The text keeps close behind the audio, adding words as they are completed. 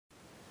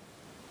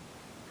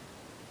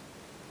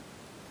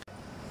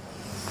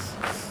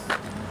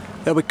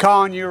They'll be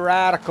calling you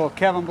radical.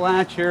 Kevin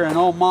Blanch here in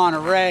old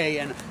Monterey,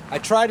 and I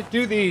try to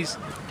do these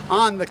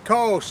on the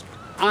coast,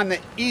 on the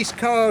East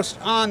Coast,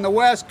 on the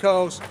West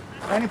Coast,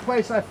 any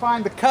place I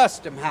find the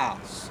custom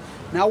house.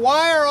 Now,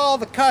 why are all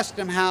the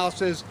custom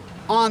houses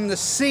on the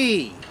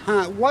sea?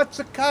 What's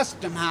a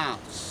custom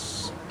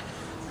house?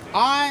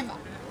 I'm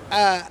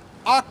an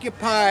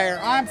occupier.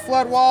 I'm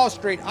Flood Wall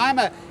Street. I'm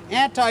an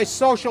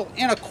anti-social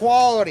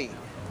inequality.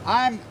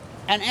 I'm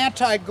an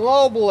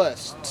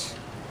anti-globalist.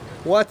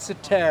 What's a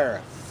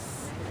tariff?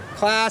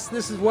 Class,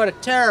 this is what a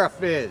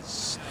tariff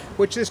is,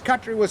 which this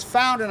country was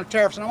founded on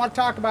tariffs. And I want to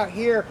talk about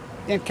here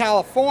in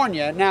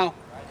California. Now,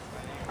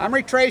 I'm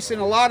retracing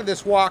a lot of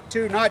this walk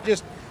too, not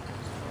just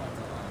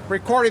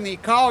recording the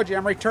ecology.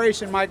 I'm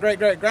retracing my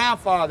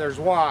great-great-grandfather's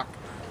walk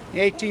in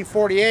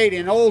 1848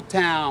 in Old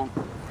Town.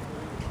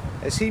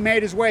 As he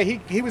made his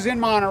way, he was in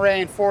Monterey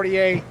in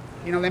 48.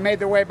 You know, they made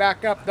their way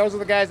back up. Those are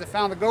the guys that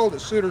found the gold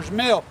at Sutter's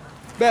Mill.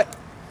 But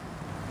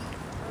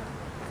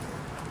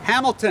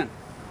Hamilton,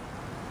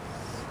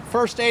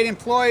 first 8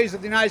 employees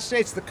of the United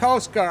States, the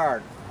Coast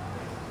Guard,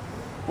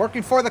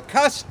 working for the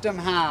Custom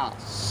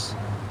House,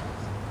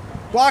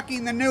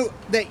 blocking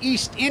the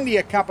East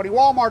India Company,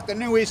 Walmart, the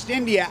new East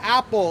India,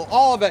 Apple,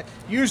 all of it,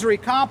 usury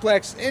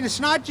complex. And it's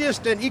not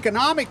just an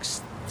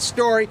economics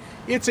story,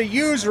 it's a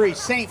usury.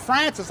 St.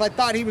 Francis, I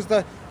thought he was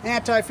the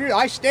anti-feudal.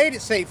 I stayed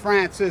at St.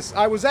 Francis.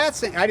 I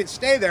didn't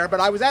stay there,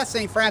 but I was at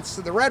St. Francis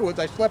of the Redwoods.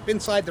 I slept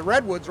inside the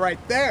Redwoods right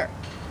there.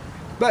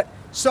 But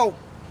so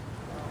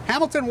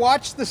Hamilton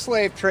watched the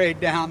slave trade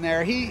down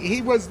there.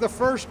 He was the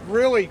first,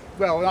 really,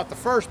 well, not the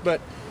first,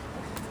 but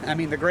I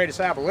mean the greatest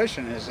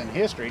abolitionist in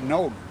history,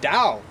 no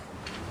doubt.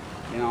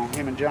 You know,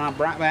 him and John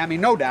Brown, I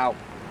mean, no doubt.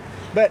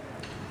 But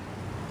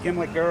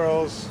Gimlet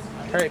girls,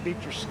 Harriet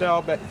Beecher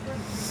Stowe, but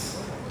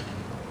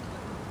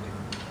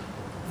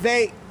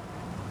they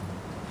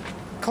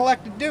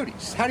collected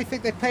duties. How do you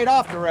think they paid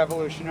off the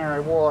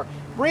Revolutionary War?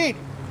 Read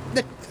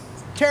the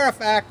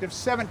Tariff Act of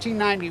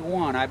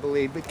 1791, I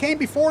believe. It came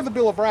before the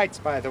Bill of Rights,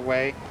 by the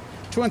way,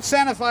 to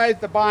incentivize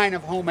the buying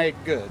of homemade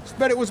goods.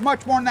 But it was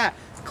much more than that.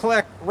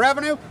 Collect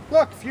revenue.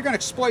 Look, if you're going to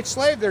exploit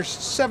slaves, there's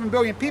 7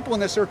 billion people in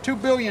this, or 2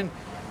 billion,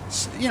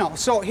 you know.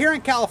 So here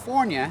in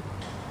California,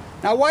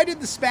 now why did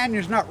the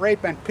Spaniards not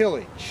rape and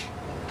pillage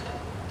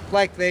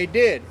like they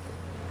did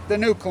the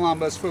new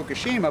Columbus,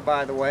 Fukushima,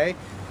 by the way?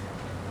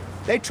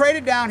 They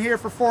traded down here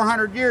for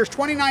 400 years,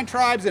 29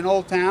 tribes in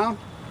Old Town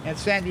and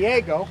San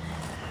Diego,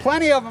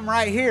 plenty of them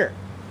right here.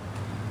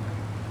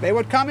 They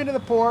would come into the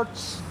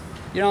ports,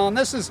 you know, and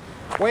this is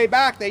way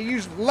back, they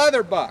used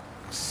leather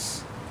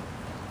bucks.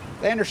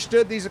 They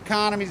understood these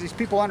economies, these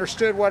people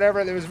understood whatever,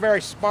 it was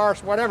very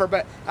sparse, whatever,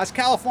 but as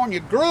California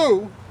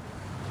grew,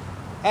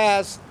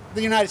 as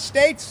the United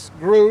States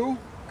grew,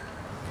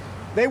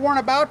 they weren't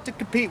about to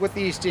compete with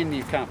the East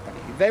India Company.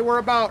 They were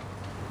about,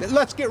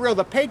 let's get real,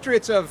 the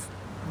patriots of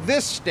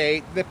this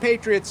state, the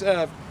patriots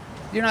of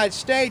the United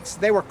States,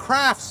 they were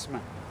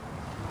craftsmen.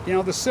 You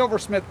know, the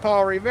silversmith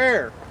Paul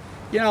Revere.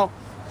 You know,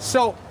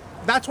 so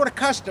that's what a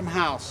custom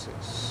house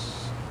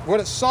is. Would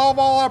it solve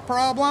all our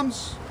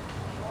problems?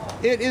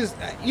 It is.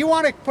 You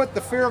want to put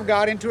the fear of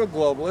God into a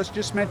globalist,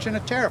 just mention a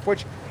tariff,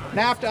 which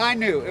NAFTA, I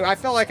knew. I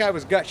felt like I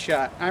was gut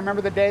shot. I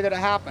remember the day that it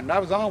happened. I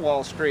was on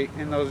Wall Street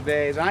in those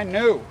days. I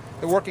knew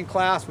the working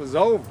class was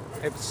over.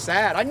 It was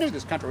sad. I knew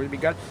this country would be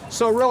good.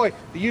 So really,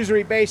 the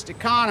usury-based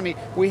economy,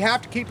 we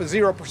have to keep a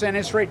 0%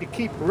 interest rate to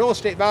keep real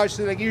estate values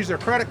so they can use their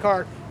credit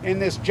card in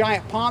this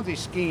giant Ponzi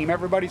scheme.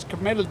 Everybody's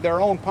committed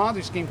their own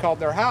Ponzi scheme called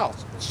their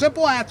house.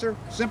 Simple answer,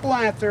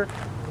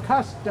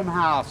 custom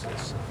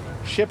houses.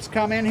 Ships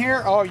come in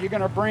here, oh, you're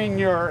gonna bring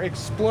your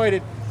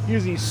exploited,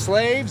 using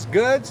slaves,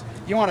 goods,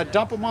 you wanna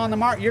dump them on the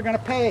market, you're gonna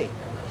pay.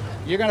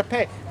 You're going to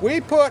pay. We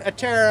put a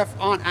tariff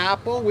on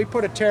Apple. We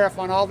put a tariff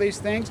on all these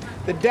things.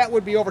 The debt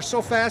would be over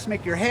so fast,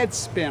 make your head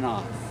spin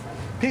off.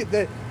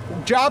 The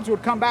jobs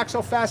would come back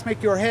so fast,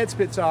 make your head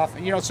spits off.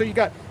 You know, so you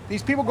got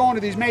these people going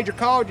to these major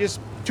colleges,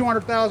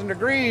 200,000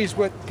 degrees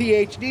with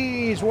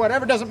PhDs,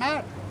 whatever, doesn't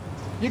matter.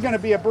 You're going to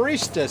be a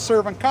barista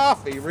serving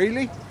coffee,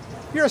 really?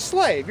 You're a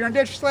slave. You're an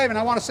indentured slave. And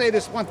I want to say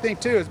this one thing,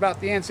 too, is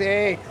about the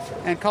NCAA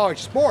and college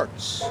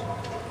sports.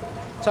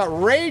 It's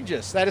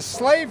outrageous. That is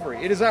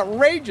slavery. It is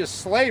outrageous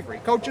slavery.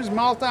 Coaches,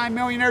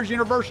 multi-millionaires,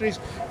 universities,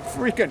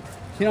 freaking,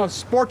 you know,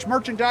 sports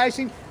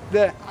merchandising.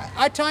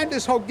 I timed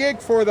this whole gig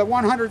for the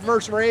 100th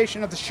anniversary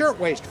of the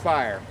Shirtwaist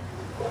Fire.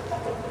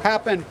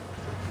 Happened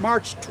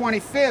March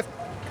 25th,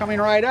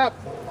 coming right up,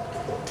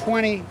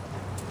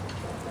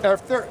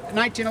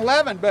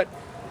 1911. But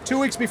 2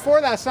 weeks before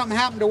that, something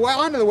happened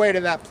on the way to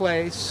that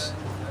place,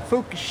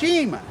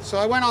 Fukushima. So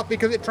I went off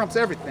because it trumps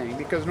everything,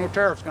 because no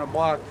tariff's going to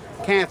block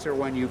cancer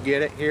when you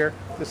get it here.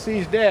 The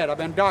sea's dead. I've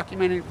been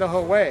documenting it the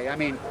whole way. I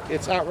mean,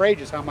 it's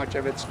outrageous how much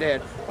of it's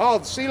dead. Oh,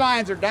 the sea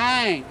lions are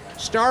dying,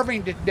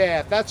 starving to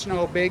death. That's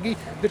no biggie.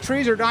 The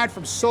trees are dying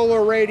from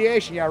solar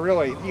radiation. Yeah,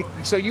 really.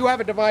 So you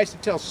have a device to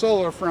tell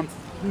solar from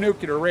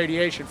nuclear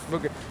radiation.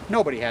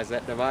 Nobody has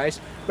that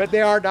device, but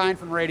they are dying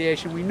from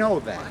radiation. We know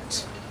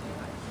that.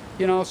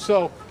 You know,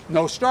 so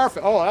No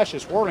starfish. Oh, that's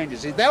just whirling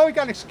disease. They always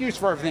got an excuse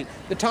for everything.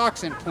 The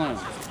toxin plume.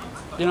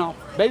 You know,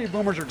 baby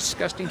boomers are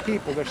disgusting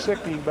people. They're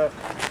sickening, but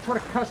that's what a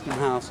custom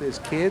house is,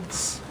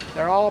 kids.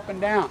 They're all up and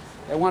down.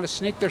 They want to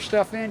sneak their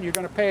stuff in, you're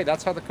going to pay.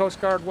 That's how the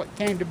Coast Guard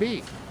came to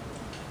be.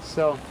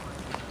 So,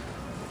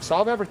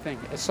 solve everything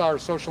as far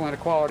as social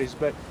inequalities.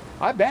 But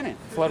I've been in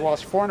flood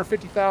walls,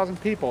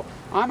 450,000 people.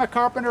 I'm a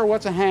carpenter,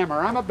 what's a hammer?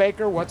 I'm a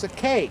baker, what's a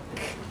cake?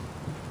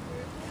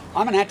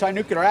 I'm an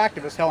anti-nuclear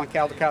activist, Helen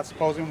Caldecott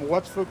supposing,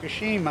 what's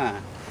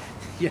Fukushima?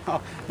 You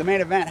know, the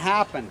main event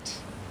happened.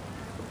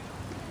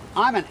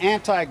 I'm an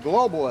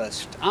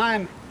anti-globalist.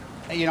 I'm,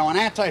 you know, an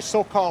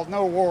anti-so-called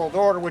New World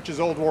Order, which is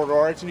old world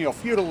order. It's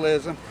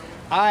neo-feudalism.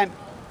 I'm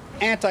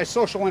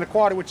anti-social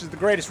inequality, which is the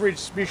greatest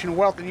redistribution of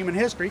wealth in human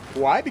history.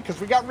 Why? Because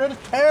we got rid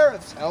of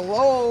tariffs.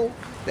 Hello.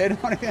 They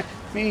don't I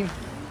mean,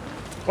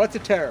 what's a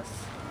tariff?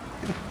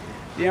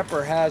 The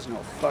emperor has no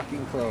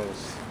fucking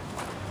clothes.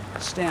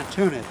 Stan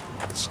Tuned,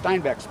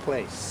 Steinbeck's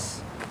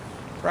place.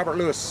 Robert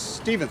Louis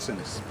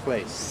Stevenson's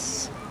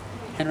place.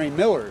 Henry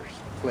Miller's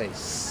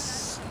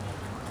place.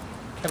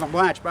 Kevin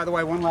Blanch, by the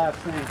way, one last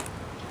thing.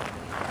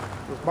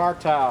 With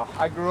Bartow,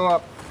 I grew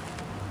up,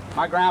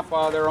 my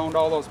grandfather owned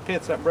all those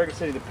pits up in Brigham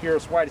City, the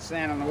purest, whitest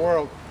sand in the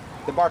world.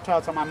 The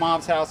Bartow's on my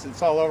mom's house,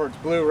 it's all over, it's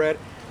blue, red.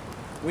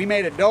 We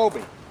made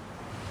adobe,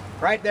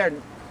 right there,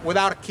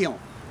 without a kiln.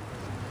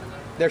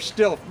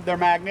 They're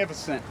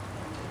magnificent.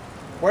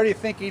 Where do you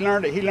think he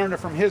learned it? He learned it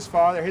from his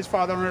father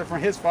learned it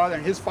from his father,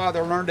 and his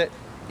father learned it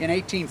in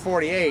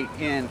 1848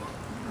 in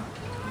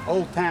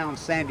Old Town,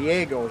 San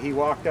Diego. He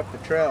walked up the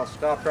trail,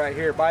 stopped right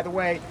here. By the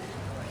way,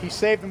 he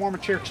saved the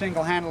Mormon Church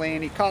single-handedly,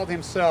 and he called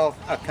himself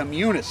a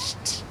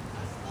communist.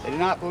 They did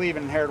not believe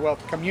in inherited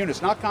wealth.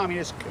 Communist, not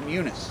communist,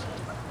 communist.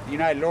 The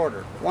United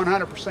Order,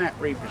 100%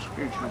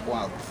 redistribution of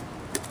wealth.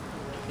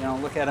 You know,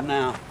 look at him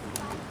now.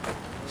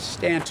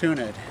 Stan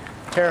Tuned.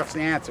 Tariffs the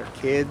answer,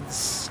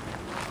 kids.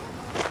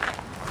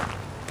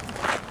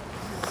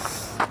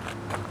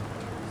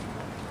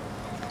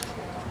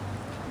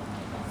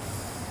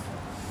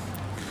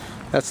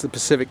 That's the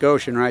Pacific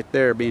Ocean right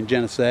there being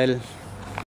genocidal.